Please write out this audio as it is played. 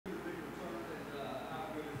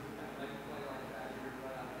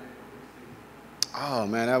Oh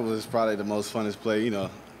man, that was probably the most funnest play,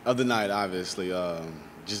 of the night. Obviously,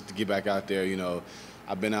 just to get back out there.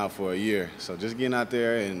 I've been out for a year, so just getting out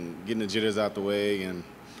there and getting the jitters out the way and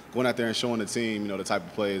going out there and showing the team, the type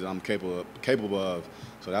of plays I'm capable of.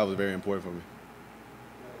 So that was very important for me.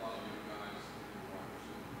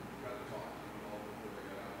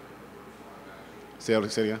 Say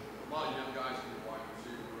it again. A lot of young guys in the wide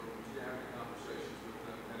receiver room. Do you have any conversations with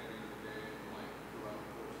them heading into the game, like throughout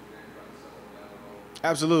the course of the game, trying to settle them down at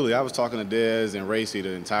all? Absolutely. I was talking to Dez and Racy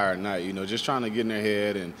the entire night, just trying to get in their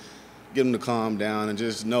head and get them to calm down and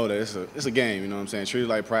just know that it's a game, you know what I'm saying? Treat it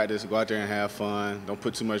like practice, go out there and have fun. Don't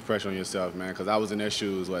put too much pressure on yourself, man, because I was in their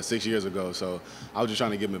shoes, 6 years ago, so I was just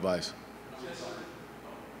trying to give them advice.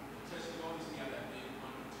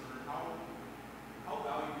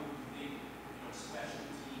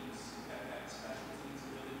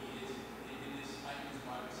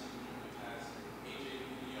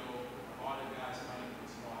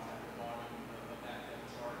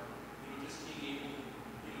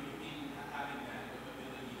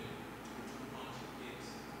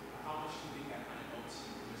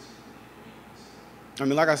 I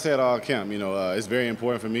mean, like I said all camp, it's very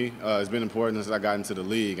important for me. It's been important since I got into the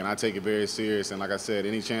league, and I take it very serious. And like I said,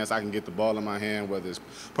 any chance I can get the ball in my hand, whether it's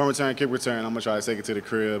punt return, kick return, I'm gonna try to take it to the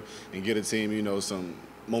crib and get a team, some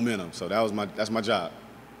momentum. So that's my job.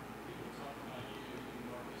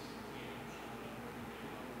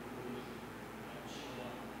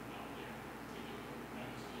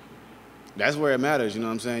 That's where it matters, you know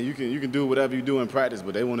what I'm saying? You can do whatever you do in practice,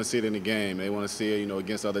 but they want to see it in the game. They want to see it,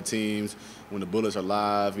 against other teams when the bullets are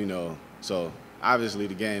live. So obviously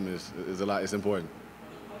the game is a lot. It's important.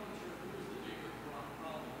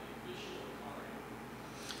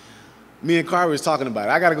 Me and Carr was talking about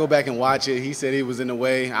it. I got to go back and watch it. He said he was in the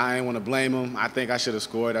way. I didn't want to blame him. I think I should have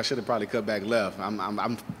scored. I should have probably cut back left. I'm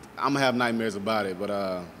gonna have nightmares about it, but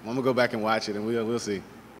I'm gonna go back and watch it, and we'll see.